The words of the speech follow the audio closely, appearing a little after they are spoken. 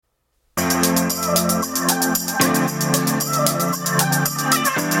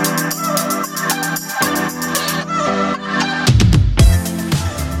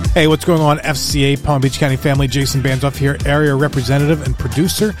Hey, what's going on, FCA Palm Beach County family? Jason Banzoff here, area representative and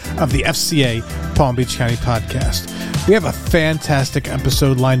producer of the FCA Palm Beach County podcast. We have a fantastic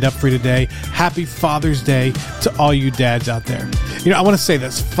episode lined up for you today. Happy Father's Day to all you dads out there. You know, I want to say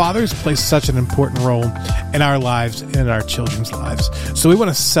this. Fathers play such an important role in our lives and in our children's lives. So we want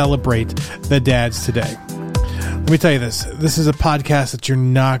to celebrate the dads today. Let me tell you this. This is a podcast that you're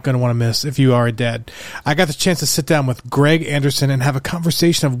not going to want to miss if you are a dad. I got the chance to sit down with Greg Anderson and have a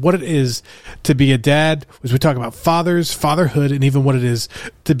conversation of what it is to be a dad, as we talk about fathers, fatherhood, and even what it is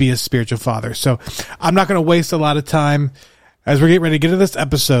to be a spiritual father. So I'm not going to waste a lot of time as we're getting ready to get to this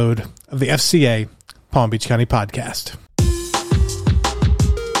episode of the FCA Palm Beach County podcast.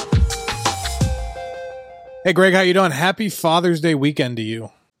 Hey, Greg, how you doing? Happy Father's Day weekend to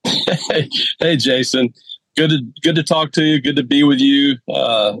you. Hey, Jason. Good to talk to you. Good to be with you.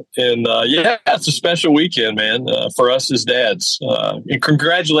 Yeah, it's a special weekend, man, for us as dads. And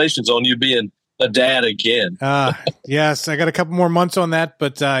congratulations on you being a dad again. Yes, I got a couple more months on that,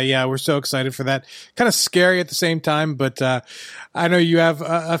 but yeah, we're so excited for that. Kind of scary at the same time, but I know you have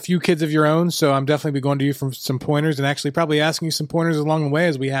a few kids of your own, so I'm definitely be going to you for some pointers and actually probably asking you some pointers along the way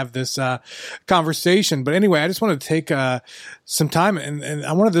as we have this conversation. But anyway, I just want to take some time, and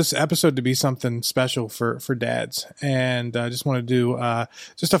I wanted this episode to be something special for dads, and I just want to do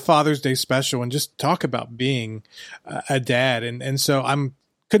just a Father's Day special and just talk about being a dad. And so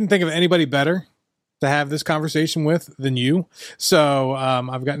couldn't think of anybody better to have this conversation with than you. So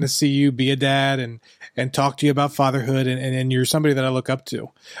I've gotten to see you be a dad and talk to you about fatherhood, and you're somebody that I look up to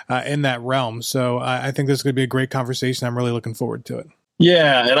in that realm. So I think this is going to be a great conversation. I'm really looking forward to it.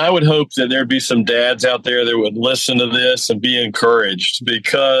 Yeah, and I would hope that there'd be some dads out there that would listen to this and be encouraged,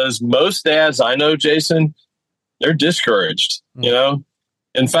 because most dads I know, Jason, they're discouraged, you know?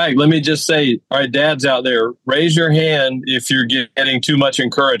 In fact, let me just say, all right, dads out there, raise your hand if you're getting too much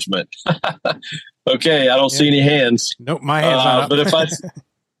encouragement. Okay, I don't see any hands. Nope, my hand's not up. But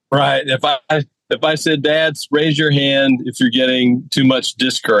if I said, dads, raise your hand if you're getting too much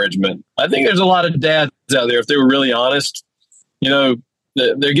discouragement. I think there's a lot of dads out there, if they were really honest, you know,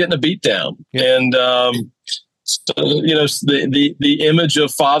 they're getting a beat down. Yeah. And, so, you know, the image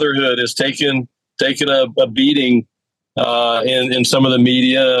of fatherhood has taken a beating in some of the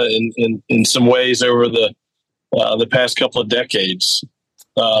media and in some ways over the past couple of decades.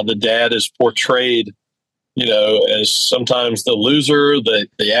 The dad is portrayed, you know, as sometimes the loser,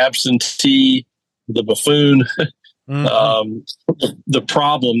 the absentee, the buffoon, the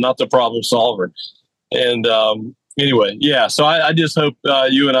problem, not the problem solver. And anyway, yeah. So I just hope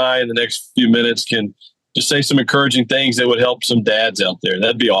you and I in the next few minutes can just say some encouraging things that would help some dads out there.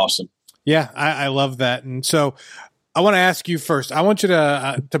 That'd be awesome. Yeah, I love that. And so I want to ask you first. I want you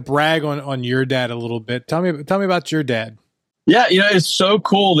to brag on your dad a little bit. Tell me about your dad. Yeah, you know, it's so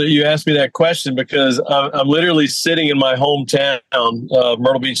cool that you asked me that question, because I'm literally sitting in my hometown,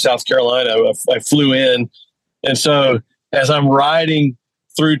 Myrtle Beach, South Carolina. I flew in, and so as I'm riding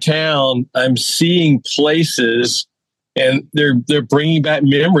through town, I'm seeing places, and they're bringing back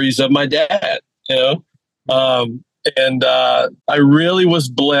memories of my dad. You know. And I really was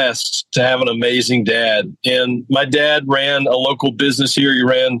blessed to have an amazing dad. And my dad ran a local business here. He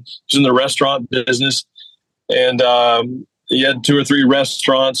was in the restaurant business. And he had 2 or 3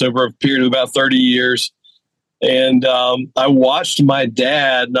 restaurants over a period of about 30 years. And I watched my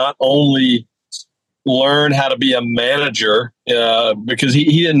dad not only learn how to be a manager, because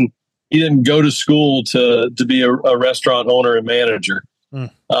he didn't go to school to be a restaurant owner and manager.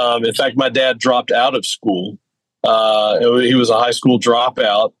 In fact, my dad dropped out of school. He was a high school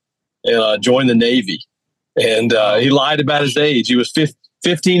dropout and joined the Navy. And he lied about his age. He was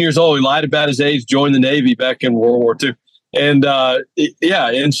 15 years old. He lied about his age, joined the Navy back in World War II. And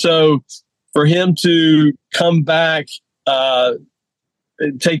and so for him to come back,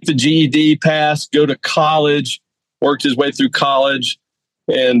 take the GED pass, go to college, worked his way through college,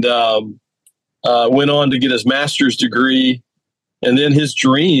 and went on to get his master's degree. And then his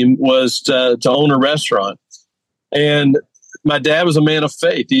dream was to own a restaurant. And my dad was a man of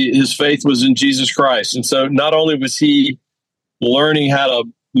faith. His faith was in Jesus Christ. And so not only was he learning how to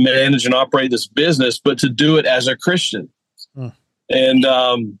manage and operate this business, but to do it as a Christian. And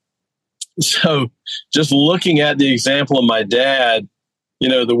so just looking at the example of my dad, you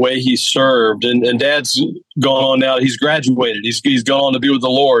know, the way he served, and Dad's gone on now. He's graduated. He's gone on to be with the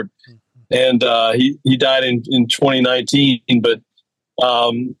Lord. And he died in 2019. But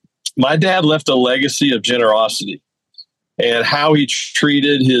my dad left a legacy of generosity, and how he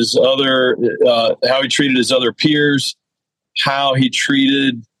treated his other peers, how he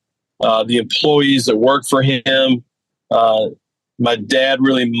treated the employees that worked for him, my dad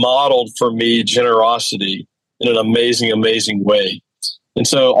really modeled for me generosity in an amazing, amazing way. And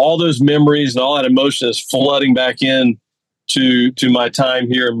so all those memories and all that emotion is flooding back in to my time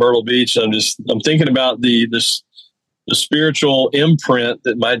here in Myrtle Beach. I'm thinking about the spiritual imprint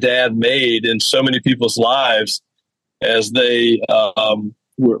that my dad made in so many people's lives as they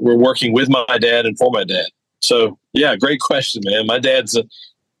were working with my dad and for my dad. So yeah, great question, man. My dad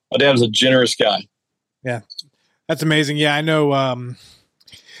was a generous guy. Yeah, that's amazing. Yeah, I know.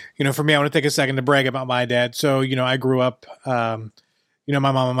 For me, I want to take a second to brag about my dad. So, I grew up, my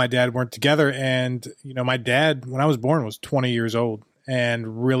mom and my dad weren't together. And, my dad, when I was born, was 20 years old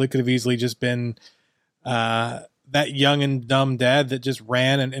and really could have easily just been that young and dumb dad that just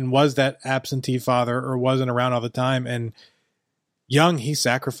ran and was that absentee father or wasn't around all the time. And young, he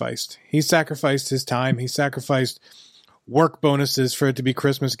sacrificed. He sacrificed his time. He sacrificed work bonuses for it to be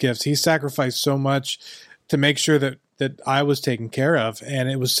Christmas gifts. He sacrificed so much to make sure that I was taken care of. And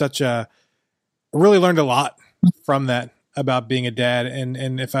it was I really learned a lot from that about being a dad.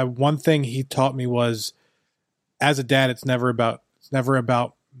 And one thing he taught me was, as a dad, it's never about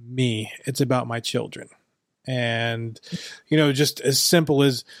me. It's about my children. And, just as simple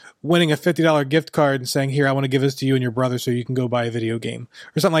as winning a $50 gift card and saying, here, I want to give this to you and your brother so you can go buy a video game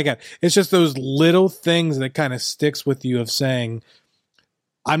or something like that. It's just those little things that kind of sticks with you of saying,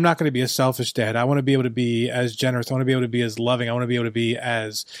 I'm not going to be a selfish dad. I want to be able to be as generous. I want to be able to be as loving. I want to be able to be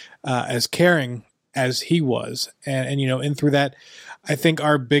as caring as he was. And through that, I think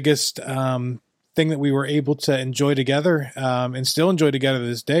our biggest thing that we were able to enjoy together and still enjoy together to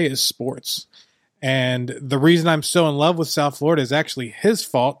this day is sports. And the reason I'm so in love with South Florida is actually his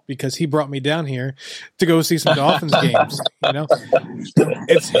fault, because he brought me down here to go see some Dolphins games.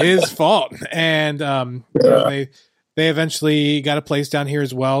 It's his fault. And they eventually got a place down here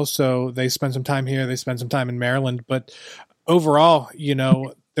as well. So they spent some time here. They spent some time in Maryland. But overall,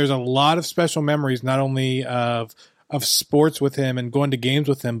 there's a lot of special memories, not only of sports with him and going to games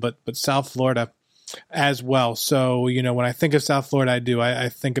with him, but South Florida as well. So, when I think of South Florida, I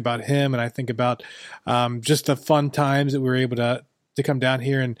think about him, and I think about just the fun times that we were able to come down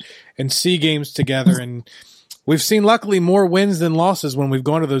here and see games together. And we've seen, luckily, more wins than losses when we've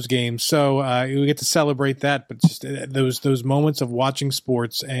gone to those games. So we get to celebrate that, but just those moments of watching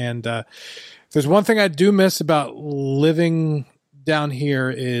sports. And if there's one thing I do miss about living down here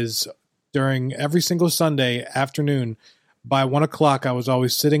is during every single Sunday afternoon by 1:00, I was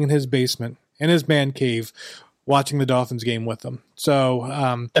always sitting in his basement, in his man cave, watching the Dolphins game with him.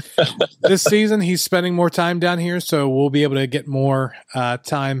 So this season he's spending more time down here, so we'll be able to get more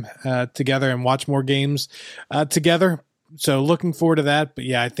time together and watch more games together. So looking forward to that. But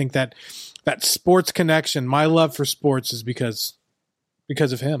yeah, I think that sports connection, my love for sports, is because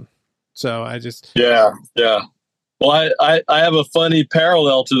of him. So I just yeah. Well, I have a funny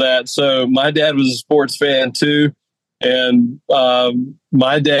parallel to that. So my dad was a sports fan too. And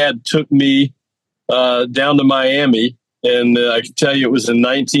my dad took me down to Miami, and I can tell you it was in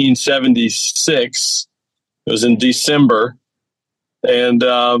 1976. It was in December, and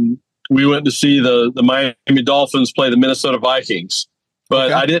we went to see the Miami Dolphins play the Minnesota Vikings.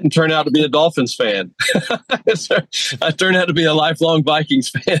 But I didn't turn out to be a Dolphins fan. So I turned out to be a lifelong Vikings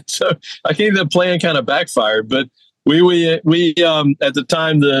fan. So I think that plan kind of backfired. But we at the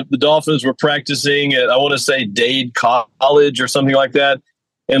time the Dolphins were practicing at, I want to say, Dade College or something like that,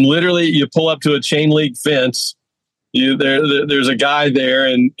 and literally you pull up to a chain link fence. There's a guy there,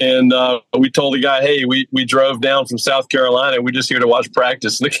 and we told the guy, hey, we drove down from South Carolina. We're just here to watch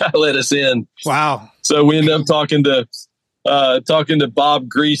practice. And the guy let us in. Wow! So we ended up talking to Bob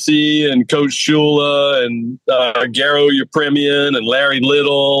Greasy and Coach Shula and Garo Yepremian and Larry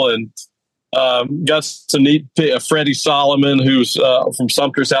Little and. Got some neat Freddie Solomon, who's from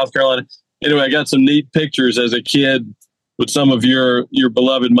Sumter, South Carolina. Anyway, I got some neat pictures as a kid with some of your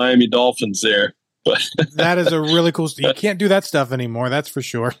beloved Miami Dolphins there. But that is a really cool. You can't do that stuff anymore. That's for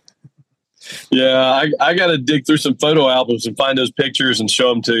sure. Yeah, I got to dig through some photo albums and find those pictures and show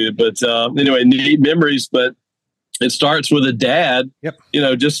them to you. But anyway, neat memories. But it starts with a dad,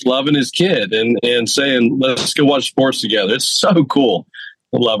 just loving his kid and saying, let's go watch sports together. It's so cool.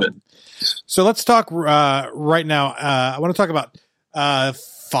 I love it. So let's talk right now. I want to talk about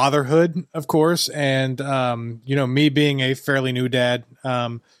fatherhood, of course, and me being a fairly new dad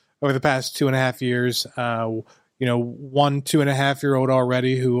over the past 2.5 years. 1 2.5-year-old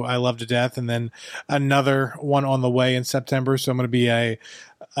already who I love to death, and then another one on the way in September. So I'm going to be a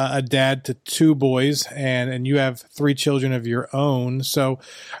dad to 2 boys, and you have 3 children of your own. So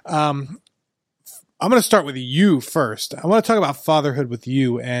I'm going to start with you first. I want to talk about fatherhood with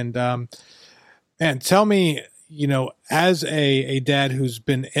you, and tell me, as a dad who's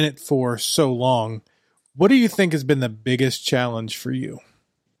been in it for so long, what do you think has been the biggest challenge for you?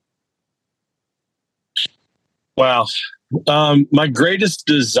 Wow. My greatest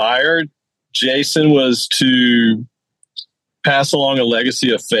desire, Jason, was to pass along a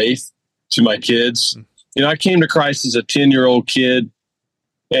legacy of faith to my kids. I came to Christ as a 10-year-old kid,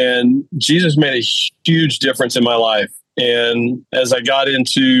 and Jesus made a huge difference in my life. And as I got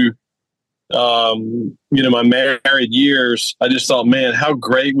into, my married years, I just thought, man, how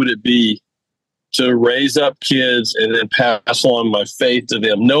great would it be to raise up kids and then pass along my faith to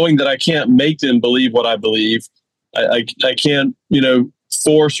them, knowing that I can't make them believe what I believe. I can't,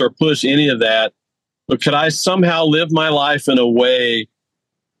 force or push any of that. But could I somehow live my life in a way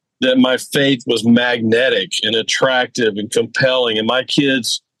that my faith was magnetic and attractive and compelling? And my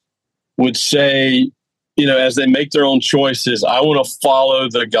kids would say, as they make their own choices, I want to follow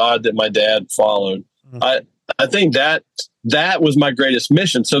the God that my dad followed. Mm-hmm. I think that was my greatest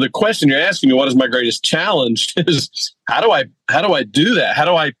mission. So the question you're asking me, what is my greatest challenge, is how do I do that? How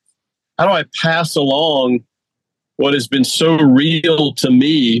do I pass along what has been so real to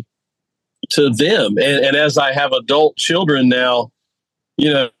me to them? And as I have adult children now,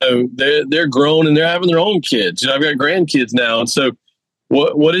 they're grown and they're having their own kids. I've got grandkids now, and so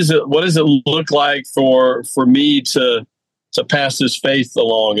what does it look like for me to pass this faith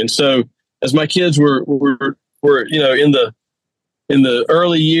along? And so as my kids were in the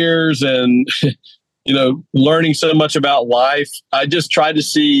early years and learning so much about life, I just tried to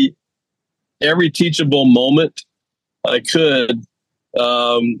see every teachable moment I could,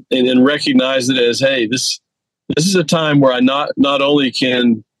 and recognize it as, hey, this is a time where I not only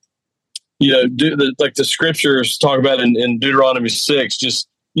can, do the scriptures talk about in Deuteronomy 6, just,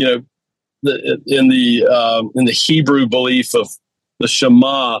 in the Hebrew belief of the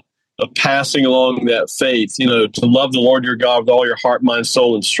Shema, of passing along that faith, to love the Lord your God with all your heart, mind,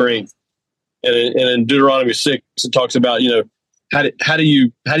 soul, and strength. And in Deuteronomy 6, it talks about, how do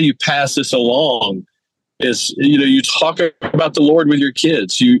you pass this along? Is, you talk about the Lord with your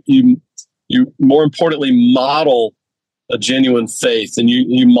kids. You more importantly model a genuine faith, and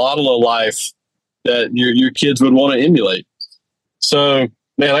you model a life that your kids would want to emulate. So,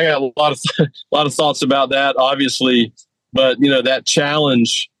 man, I got a lot of thoughts about that, obviously, but that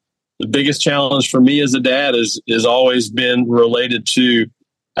challenge, the biggest challenge for me as a dad is always been related to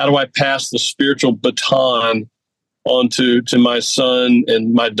how do I pass the spiritual baton onto my son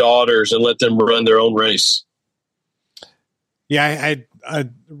and my daughters and let them run their own race. Yeah, I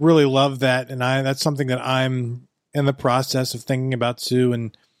really love that, and that's something that I'm in the process of thinking about too.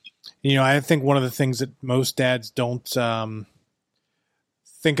 And I think one of the things that most dads don't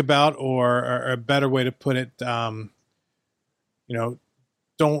think about, or a better way to put it, don't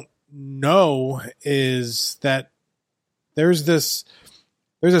know, is that there's this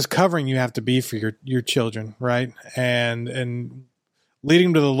covering you have to be for your children, right? And leading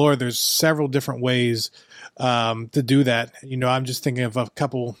them to the Lord, there's several different ways to do that. I'm just thinking of a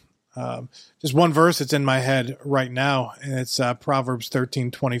couple, just one verse that's in my head right now, and it's Proverbs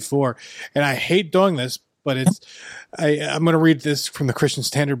 13:24. And I hate doing this, but I'm going to read this from the Christian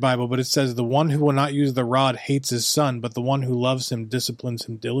Standard Bible, but it says, "The one who will not use the rod hates his son, but the one who loves him disciplines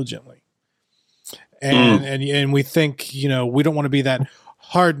him diligently." And we think, we don't want to be that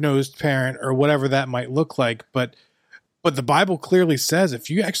hard-nosed parent or whatever that might look like, but the Bible clearly says if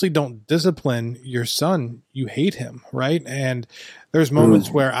you actually don't discipline your son, you hate him, right? And there's moments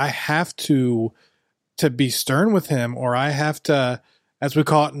where I have to be stern with him, or I have to, as we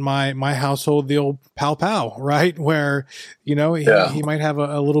call it in my household, the old pow pow, right? Where, he might have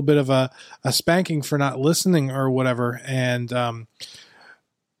a little bit of a spanking for not listening or whatever. And,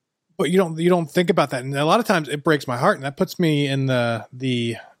 but you don't think about that. And a lot of times it breaks my heart, and that puts me in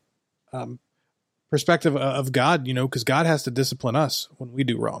the perspective of God, because God has to discipline us when we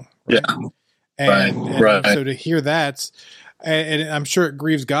do wrong. Right? Yeah. And so to hear that, and I'm sure it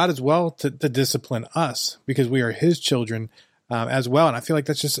grieves God as well to discipline us, because we are his children as well. And I feel like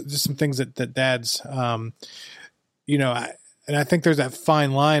that's just some things that dads, and I think there's that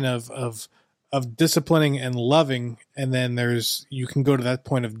fine line of disciplining and loving. And then you can go to that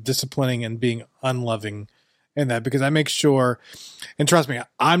point of disciplining and being unloving in that, because I make sure, and trust me,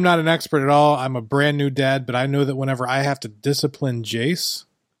 I'm not an expert at all. I'm a brand new dad, but I know that whenever I have to discipline Jace,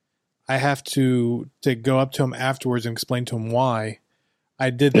 I have to go up to him afterwards and explain to him why I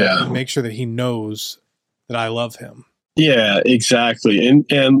did that, and make sure that he knows that I love him. Yeah, exactly.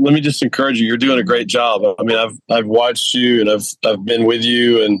 And let me just encourage you. You're doing a great job. I mean, I've watched you, and I've been with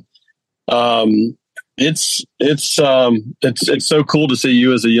you, and it's so cool to see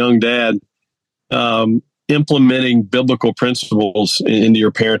you as a young dad. implementing biblical principles into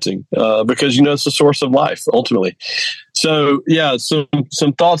your parenting, because it's the source of life ultimately. So yeah,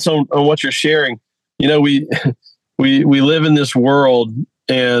 some thoughts on what you're sharing. We live in this world,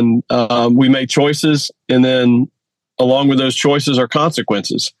 and we make choices, and then along with those choices are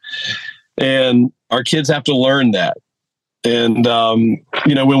consequences, and our kids have to learn that. And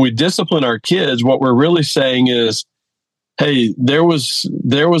when we discipline our kids, what we're really saying is, hey, there was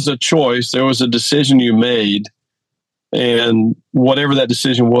a choice, there was a decision you made, and whatever that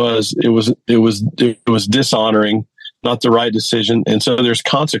decision was, it was dishonoring, not the right decision, and so there's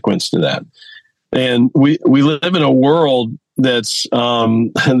consequence to that. And we live in a world that's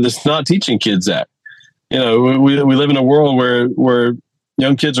not teaching kids that. We live in a world where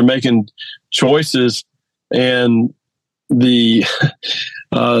young kids are making choices, and the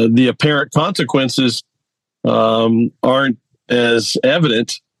apparent consequences aren't as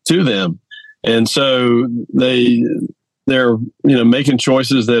evident to them, and so they're making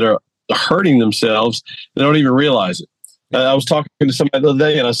choices that are hurting themselves. They don't even realize it. I was talking to somebody the other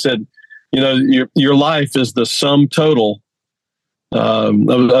day, and I said, your life is the sum total.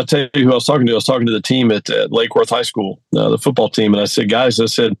 I'll tell you who I was talking to. I was talking to the team at Lake Worth High School, the football team, and I said, guys,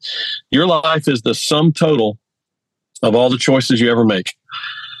 your life is the sum total of all the choices you ever make.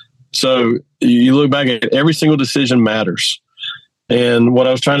 So you look back at every single decision matters. And what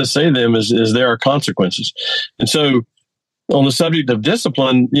I was trying to say to them is there are consequences. And so on the subject of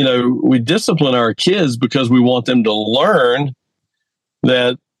discipline, we discipline our kids because we want them to learn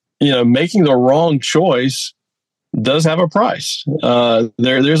that, making the wrong choice does have a price.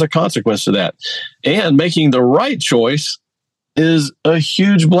 There's a consequence to that. And making the right choice is a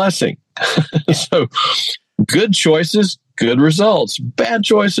huge blessing. So good choices, good results. Bad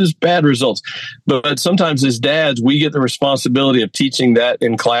choices, bad results. But sometimes as dads, we get the responsibility of teaching that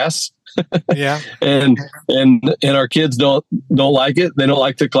in class. Yeah. and our kids don't like it. They don't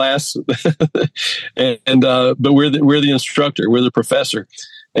like the class. But we're the instructor, we're the professor.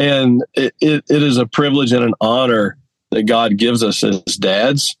 And it is a privilege and an honor that God gives us as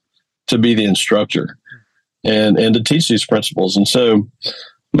dads to be the instructor and to teach these principles. And so,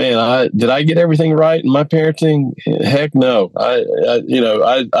 man, did I get everything right in my parenting? Heck no.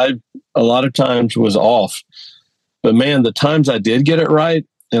 I a lot of times was off, but man, the times I did get it right,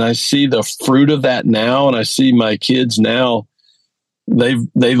 and I see the fruit of that now, and I see my kids now, they've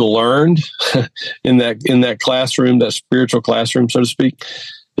learned in that classroom, that spiritual classroom, so to speak,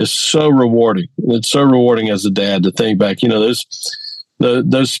 is so rewarding. It's so rewarding as a dad to think back,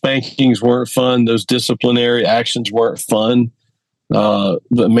 those spankings weren't fun. Those disciplinary actions weren't fun. But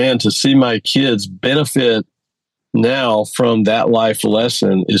man, to see my kids benefit now from that life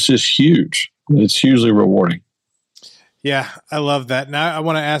lesson is just huge. It's hugely rewarding. Yeah, I love that. Now I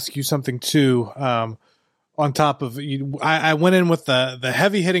want to ask you something too. On top of you, I went in with the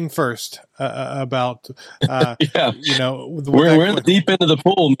heavy hitting first about yeah. We're in the deep end of the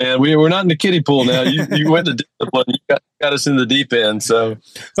pool, man. We're not in the kiddie pool now. You went to discipline. You got us in the deep end. So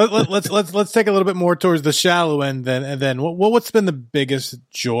let's take a little bit more towards the shallow end then. And then what's been the biggest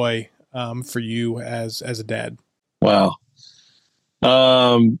joy for you as a dad? Wow.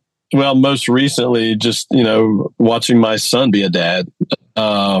 Well, most recently, just watching my son be a dad.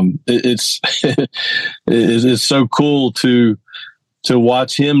 It's it's so cool to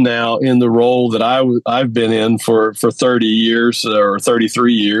watch him now in the role that I've been in for 30 years or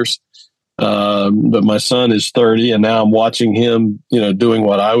 33 years. But my son is 30, and now I'm watching him, doing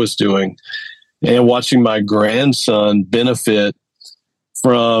what I was doing, and watching my grandson benefit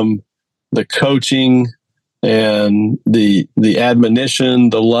from the coaching and the admonition,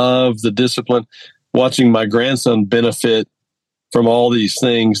 the love, the discipline, watching my grandson benefit from all these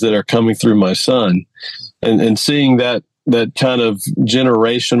things that are coming through my son, and seeing that kind of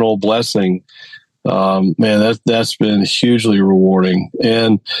generational blessing, man, that's been hugely rewarding,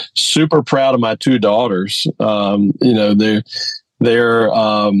 and super proud of my two daughters. They're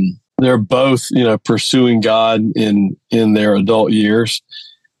both, pursuing God in their adult years,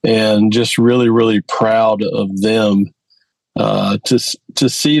 and just really, really proud of them, to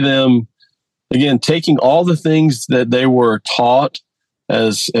see them, again, taking all the things that they were taught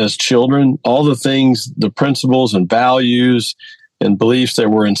as children, all the things, the principles and values and beliefs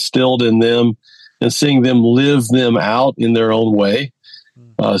that were instilled in them, and seeing them live them out in their own way.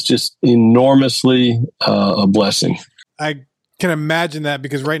 It's just enormously a blessing. I can imagine that,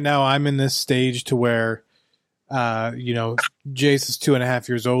 because right now I'm in this stage to where, Jace is 2.5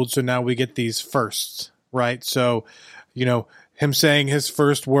 years old. So now we get these firsts, right? So, him saying his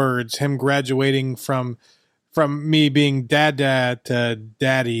first words, him graduating from from me being dad to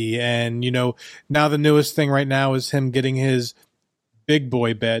daddy. And, now the newest thing right now is him getting his big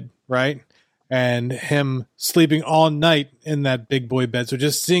boy bed, right? And him sleeping all night in that big boy bed. So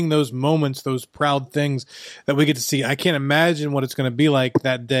just seeing those moments, those proud things that we get to see, I can't imagine what it's going to be like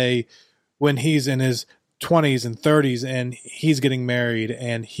that day when he's in his 20s and 30s and he's getting married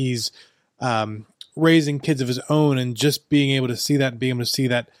and he's raising kids of his own, and just being able to see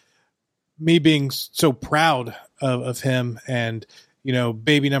that, me being so proud of him, and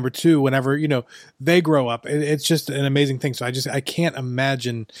baby number two, whenever they grow up, it's just an amazing thing. So I can't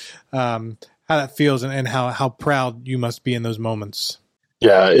imagine how that feels, and how proud you must be in those moments.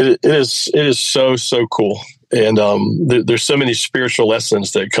 Yeah, it is so cool, and there's so many spiritual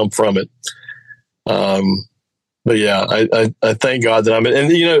lessons that come from it. But yeah, I thank God that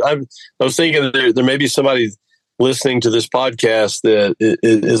I was thinking that there may be somebody listening to this podcast that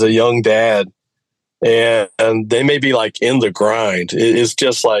is a young dad, and they may be like in the grind. It's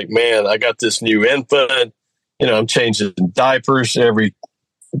just like, man, I got this new infant, I'm changing diapers every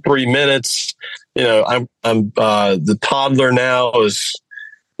 3 minutes. I'm the toddler now is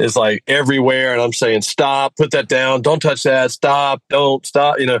like everywhere, and I'm saying, stop, put that down, don't touch that, stop, don't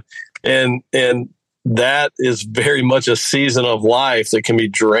stop, and that is very much a season of life that can be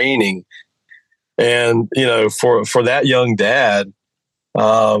draining. And, for that young dad,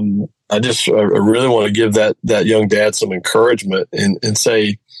 I really want to give that young dad some encouragement and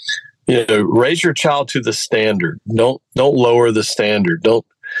say, raise your child to the standard. Don't lower the standard. Don't,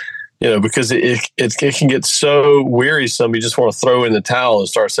 because it can get so wearisome. You just want to throw in the towel and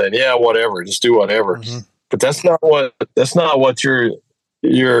start saying, yeah, whatever, just do whatever. Mm-hmm. But that's not what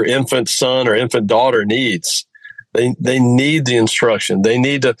your infant son or infant daughter needs. They need the instruction. They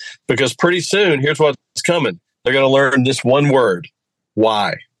need to, because pretty soon, here's what's coming. They're going to learn this one word: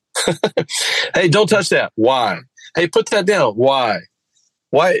 why. Hey, don't touch that. Why? Hey, put that down. Why?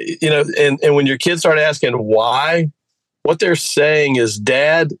 Why? And when your kids start asking why, what they're saying is,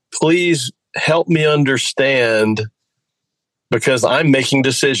 Dad, please help me understand, because I'm making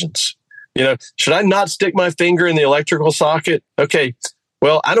decisions. Should I not stick my finger in the electrical socket? Okay.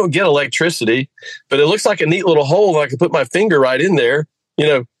 Well, I don't get electricity, but it looks like a neat little hole, and I can put my finger right in there.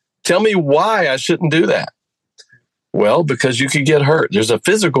 Tell me why I shouldn't do that. Well, because you could get hurt. There's a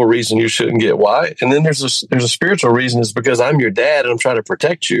physical reason you shouldn't get why, and then there's a spiritual reason. It's because I'm your dad and I'm trying to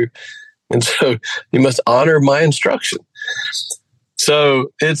protect you, and so you must honor my instruction.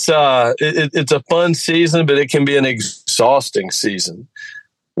 So it's a fun season, but it can be an exhausting season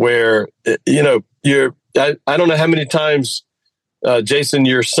where I don't know how many times. Jason,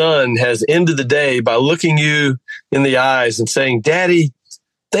 your son has ended the day by looking you in the eyes and saying, Daddy,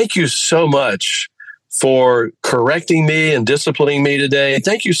 thank you so much for correcting me and disciplining me today.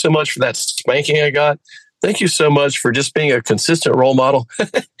 Thank you so much for that spanking I got. Thank you so much for just being a consistent role model.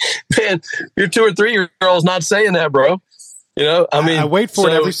 Man, your 2 or 3 year old's not saying that, bro. I wait for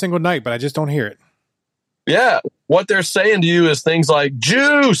it every single night, but I just don't hear it. Yeah. What they're saying to you is things like,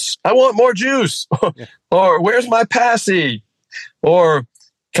 juice, I want more juice. Yeah. Or where's my passy? Or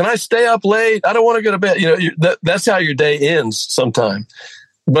can I stay up late? I don't want to go to bed. That's how your day ends sometime.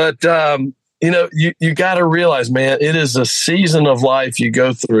 But, you got to realize, man, it is a season of life you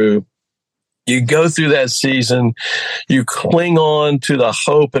go through. You go through that season. You cling on to the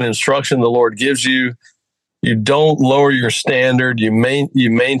hope and instruction the Lord gives you. You don't lower your standard. You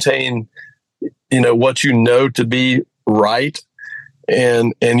maintain, what you know to be right.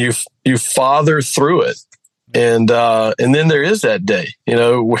 And you father through it. And then there is that day,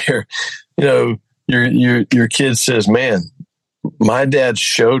 where, your kid says, man, my dad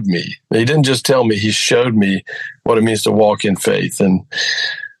showed me. He didn't just tell me, he showed me what it means to walk in faith. And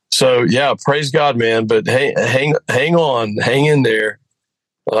so, yeah, praise God, man. But hang on, hang in there.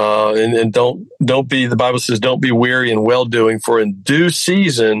 And don't be, the Bible says, don't be weary in well doing, for in due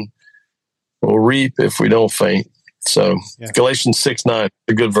season we'll reap if we don't faint. So yeah. Galatians 6:9,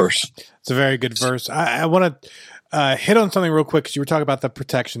 a good verse. It's a very good verse. I want to hit on something real quick, because you were talking about the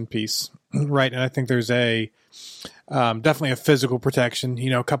protection piece, right? And I think there's definitely a physical protection.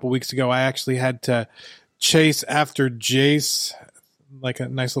 A couple weeks ago, I actually had to chase after Jace, like a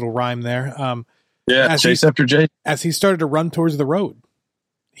nice little rhyme there. Chase after Jace. As he started to run towards the road.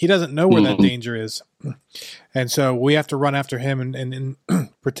 He doesn't know where that danger is. And so we have to run after him and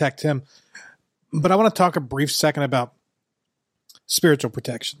protect him. But I want to talk a brief second about spiritual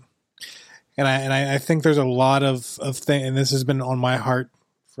protection. And I think there's a lot of things, and this has been on my heart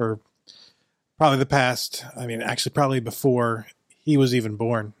for probably the past, actually probably before he was even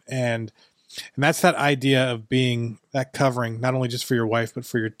born. And that's that idea of being that covering, not only just for your wife, but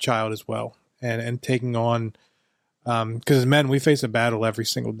for your child as well. and taking on, because as men, we face a battle every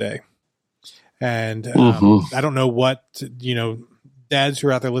single day. And I don't know what, dads who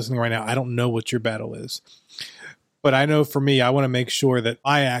are out there listening right now, I don't know what your battle is. But I know for me, I want to make sure that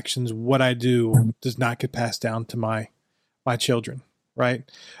my actions, what I do, does not get passed down to my children, right?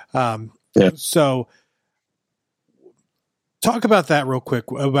 So talk about that real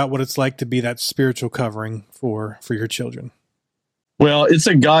quick, about what it's like to be that spiritual covering for your children. Well, it's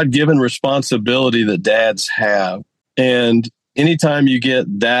a God-given responsibility that dads have. And anytime you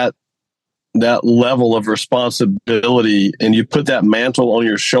get that level of responsibility and you put that mantle on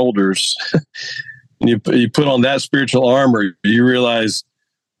your shoulders and you put on that spiritual armor, you realize,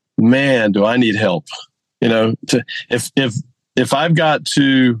 man, do I need help? If I've got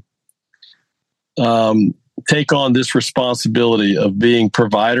to take on this responsibility of being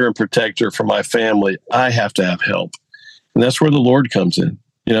provider and protector for my family, I have to have help. And that's where the Lord comes in.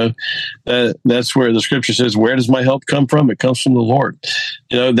 That's where the scripture says, where does my help come from? It comes from the Lord.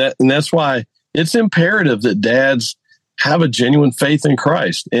 And that's why it's imperative that dads have a genuine faith in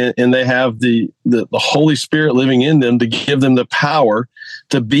Christ and they have the Holy Spirit living in them to give them the power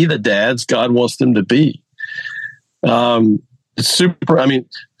to be the dads God wants them to be. It's super. I mean,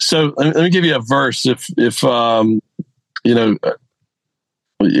 so let me give you a verse. If you can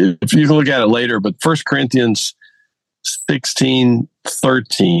look at it later, but 1 Corinthians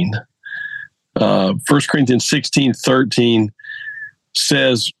 16:13. 1 Corinthians 16:13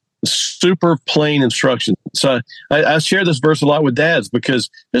 says super plain instruction. So I share this verse a lot with dads because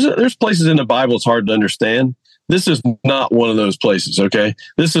there's places in the Bible it's hard to understand. This is not one of those places, okay?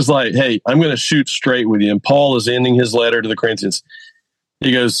 This is like, hey, I'm going to shoot straight with you. And Paul is ending his letter to the Corinthians.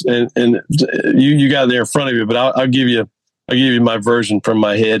 He goes, and you got it there in front of you, but I'll give you my version from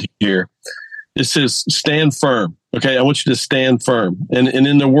my head here. It says, stand firm. Okay, I want you to stand firm. And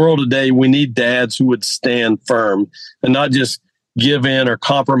in the world today, we need dads who would stand firm and not just give in or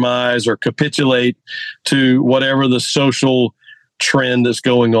compromise or capitulate to whatever the social trend that's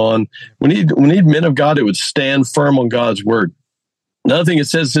going on. We need men of God that would stand firm on God's word. Another thing it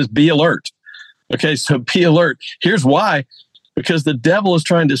says is be alert. Okay, so be alert. Here's why. Because the devil is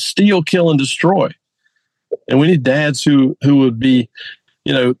trying to steal, kill, and destroy. And we need dads who would be,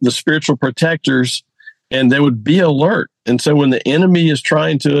 the spiritual protectors, and they would be alert. And so when the enemy is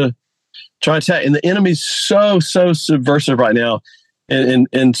trying to attack, and the enemy's so subversive right now,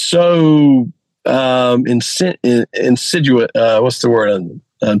 and so insidious. What's the word?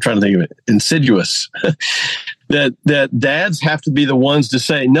 I'm trying to think of it. Insidious. that dads have to be the ones to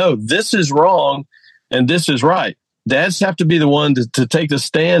say, no, this is wrong and this is right. Dads have to be the one to take the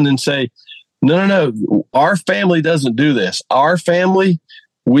stand and say, no, our family doesn't do this. Our family,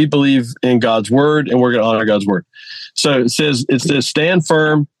 we believe in God's word and we're going to honor God's word. So it says stand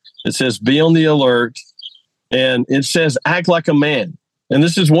firm. It says be on the alert. And it says act like a man. And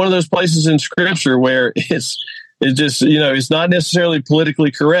this is one of those places in scripture where it's just, it's not necessarily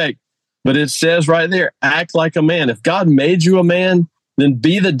politically correct, but it says right there, act like a man. If God made you a man, then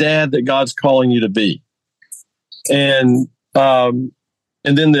be the dad that God's calling you to be. And then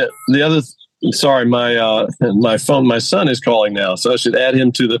the other, sorry, my phone, my son is calling now, so I should add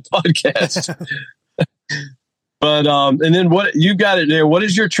him to the podcast. But, and then what you got it there. What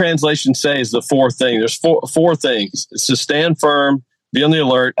does your translation say is the fourth thing? There's four things. It's to stand firm, be on the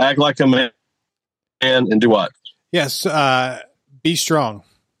alert, act like a man, and do what? Yes. Be strong.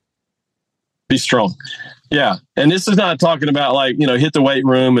 Be strong. Yeah. And this is not talking about hit the weight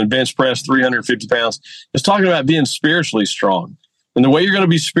room and bench press 350 pounds. It's talking about being spiritually strong. And the way you're going to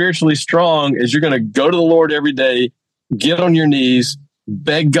be spiritually strong is you're going to go to the Lord every day, get on your knees,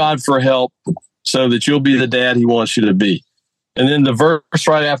 beg God for help so that you'll be the dad he wants you to be. And then the verse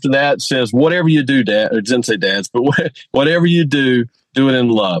right after that says, whatever you do, dad, or it doesn't say dads, but whatever you do it in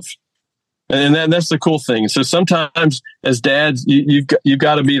love. And that's the cool thing. So sometimes as dads, you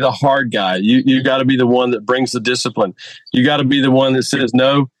got to be the hard guy. You got to be the one that brings the discipline. You got to be the one that says,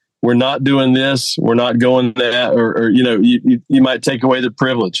 no, we're not doing this. We're not going that, or you might take away the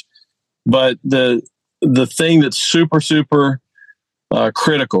privilege. But the thing that's super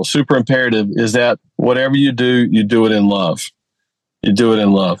critical, super imperative is that whatever you do it in love. You do it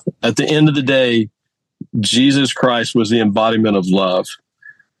in love. At the end of the day, Jesus Christ was the embodiment of love.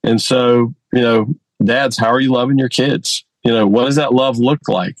 And so, dads, how are you loving your kids? What does that love look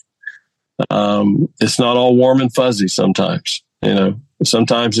like? It's not all warm and fuzzy sometimes.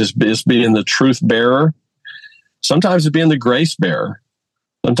 Sometimes it's being the truth bearer. Sometimes it's being the grace bearer.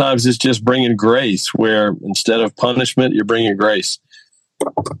 Sometimes it's just bringing grace where instead of punishment, you're bringing grace.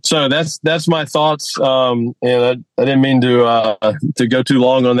 So that's my thoughts. And I didn't mean to go too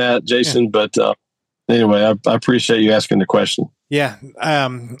long on that, Jason, but anyway, I appreciate you asking the question. Yeah. I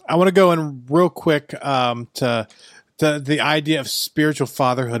want to go in real quick to the idea of spiritual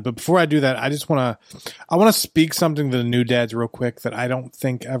fatherhood. But before I do that, I want to speak something to the new dads real quick that I don't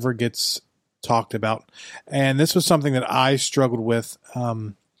think ever gets talked about. And this was something that I struggled with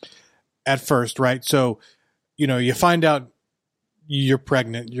at first, right? So, you find out you're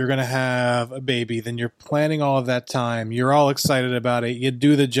pregnant, you're going to have a baby, then you're planning all of that time. You're all excited about it. You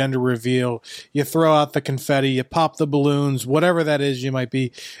do the gender reveal, you throw out the confetti, you pop the balloons, whatever that is you might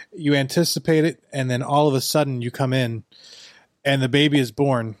be, you anticipate it. And then all of a sudden you come in and the baby is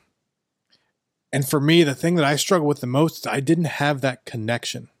born. And for me, the thing that I struggle with the most is I didn't have that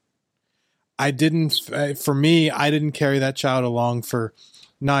connection. I didn't carry that child along for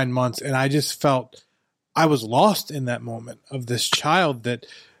 9 months. And I just felt I was lost in that moment of this child that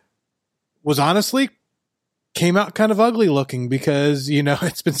was honestly came out kind of ugly looking because,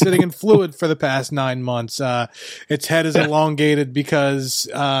 it's been sitting in fluid for the past 9 months. Its head is elongated because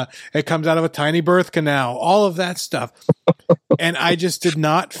it comes out of a tiny birth canal, all of that stuff. And I just did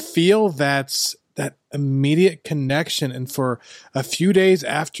not feel that immediate connection. And for a few days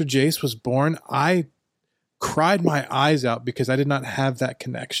after Jace was born, I cried my eyes out because I did not have that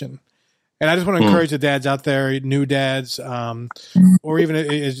connection. And I just want to encourage the dads out there, new dads, or even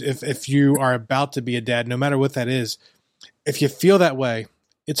if you are about to be a dad, no matter what that is, if you feel that way,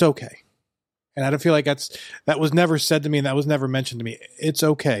 it's okay. And I don't feel like that was never said to me and that was never mentioned to me. It's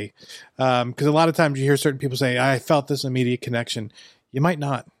okay. Because a lot of times you hear certain people say, I felt this immediate connection. You might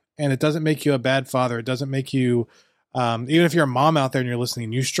not. And it doesn't make you a bad father. It doesn't make you, even if you're a mom out there and you're listening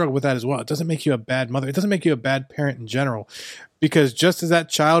and you struggle with that as well, it doesn't make you a bad mother. It doesn't make you a bad parent in general. Because just as that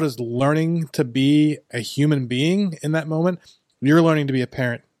child is learning to be a human being in that moment, you're learning to be a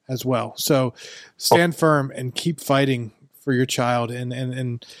parent as well. So stand firm and keep fighting for your child,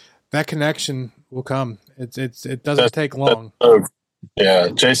 and that connection will come. It doesn't take long. Yeah,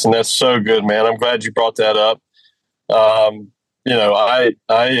 Jason, that's so good, man. I'm glad you brought that up. I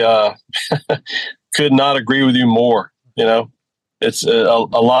could not agree with you more. It's a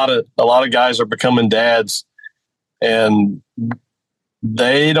lot of guys are becoming dads, and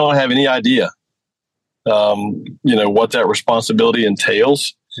they don't have any idea, what that responsibility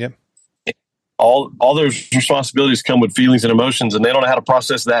entails. Yep. All those responsibilities come with feelings and emotions, and they don't know how to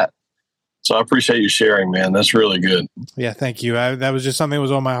process that. So I appreciate you sharing, man. That's really good. Yeah, thank you. That was just something that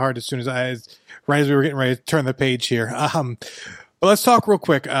was on my heart as right as we were getting ready to turn the page here. But let's talk real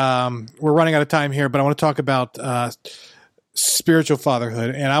quick. We're running out of time here, but I want to talk about spiritual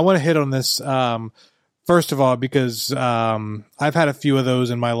fatherhood, and I want to hit on this. First of all, because I've had a few of those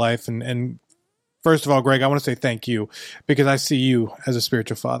in my life. And first of all, Greg, I want to say thank you because I see you as a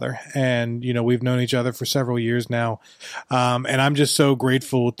spiritual father. And, we've known each other for several years now. And I'm just so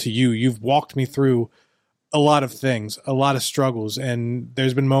grateful to you. You've walked me through a lot of things, a lot of struggles. And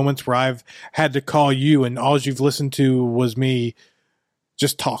there's been moments where I've had to call you and all you've listened to was me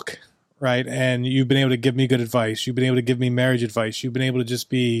just talk, right? And you've been able to give me good advice. You've been able to give me marriage advice. You've been able to just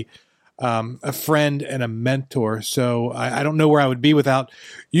be a friend and a mentor. So I don't know where I would be without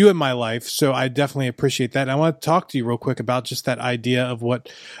you in my life. So I definitely appreciate that. And I want to talk to you real quick about just that idea of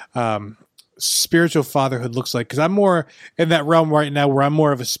what spiritual fatherhood looks like. Because I'm more in that realm right now where I'm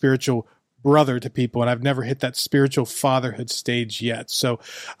more of a spiritual brother to people, and I've never hit that spiritual fatherhood stage yet. So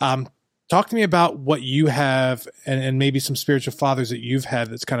talk to me about what you have and maybe some spiritual fathers that you've had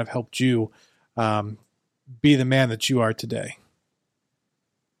that's kind of helped you be the man that you are today.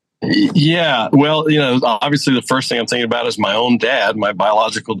 Yeah, well, obviously the first thing I'm thinking about is my own dad, my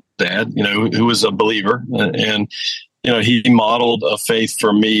biological dad, who was a believer, and he modeled a faith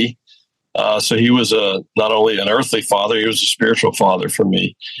for me. So he was not only an earthly father, he was a spiritual father for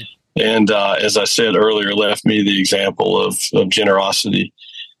me. And as I said earlier, left me the example of generosity.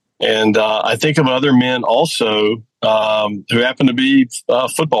 And I think of other men also who happen to be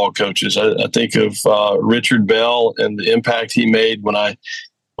football coaches. I think of Richard Bell and the impact he made when I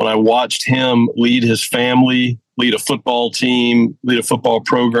watched him lead his family, lead a football team, lead a football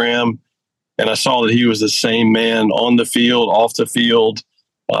program. And I saw that he was the same man on the field, off the field,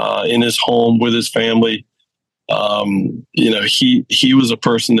 in his home with his family. He was a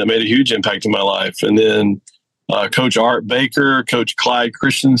person that made a huge impact in my life. And then Coach Art Baker, Coach Clyde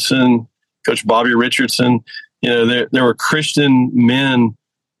Christensen, Coach Bobby Richardson, there were Christian men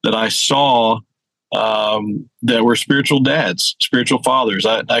that I saw that were spiritual dads, spiritual fathers.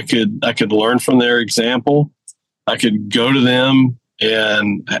 I could learn from their example. I could go to them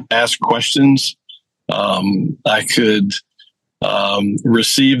and ask questions. I could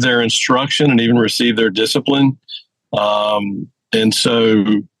receive their instruction and even receive their discipline. And so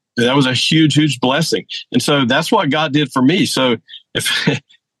that was a huge, huge blessing. And so that's what God did for me. So if,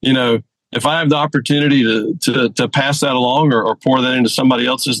 if I have the opportunity to pass that along or pour that into somebody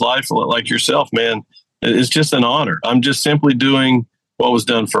else's life, like yourself, man, it's just an honor. I'm just simply doing what was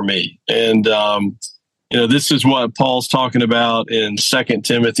done for me. And, this is what Paul's talking about in 2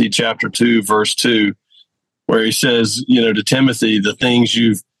 Timothy chapter 2, verse 2, where he says, to Timothy, the things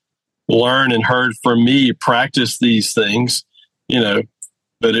you've learned and heard from me, practice these things,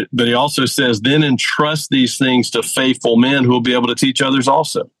 but he also says, then entrust these things to faithful men who will be able to teach others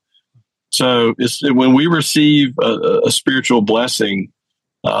also. So when we receive a spiritual blessing,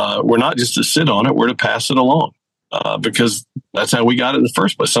 we're not just to sit on it, we're to pass it along. Because that's how we got it in the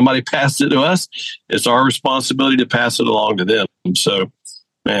first place. Somebody passed it to us. It's our responsibility to pass it along to them. So,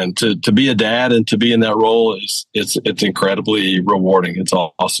 man, to be a dad and to be in that role it's incredibly rewarding. It's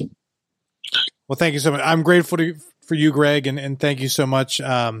awesome. Well, thank you so much. I'm grateful for you, Greg, and thank you so much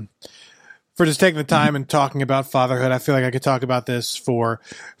for just taking the time and talking about fatherhood. I feel like I could talk about this for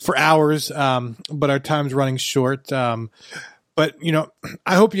hours, but our time's running short. But,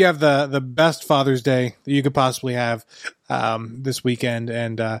 I hope you have the best Father's Day that you could possibly have this weekend,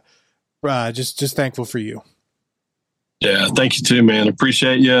 and just thankful for you. Yeah, thank you too, man.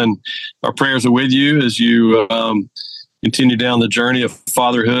 Appreciate you, and our prayers are with you as you continue down the journey of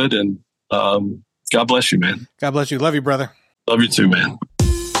fatherhood, and God bless you, man. God bless you. Love you, brother. Love you too, man.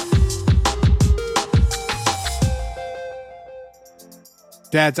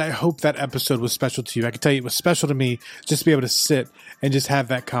 Dads, I hope that episode was special to you. I can tell you it was special to me just to be able to sit and just have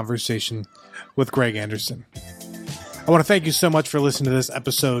that conversation with Greg Anderson. I want to thank you so much for listening to this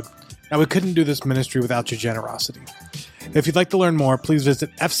episode. Now, we couldn't do this ministry without your generosity. If you'd like to learn more, please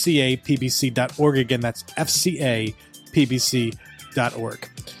visit fcapbc.org. Again, that's fcapbc.org.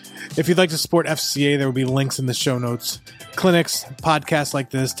 If you'd like to support FCA, there will be links in the show notes. Clinics, podcasts like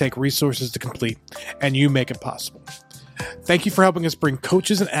this take resources to complete, and you make it possible. Thank you for helping us bring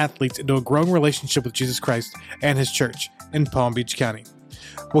coaches and athletes into a growing relationship with Jesus Christ and his church in Palm Beach County.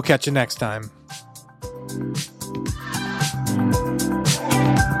 We'll catch you next time.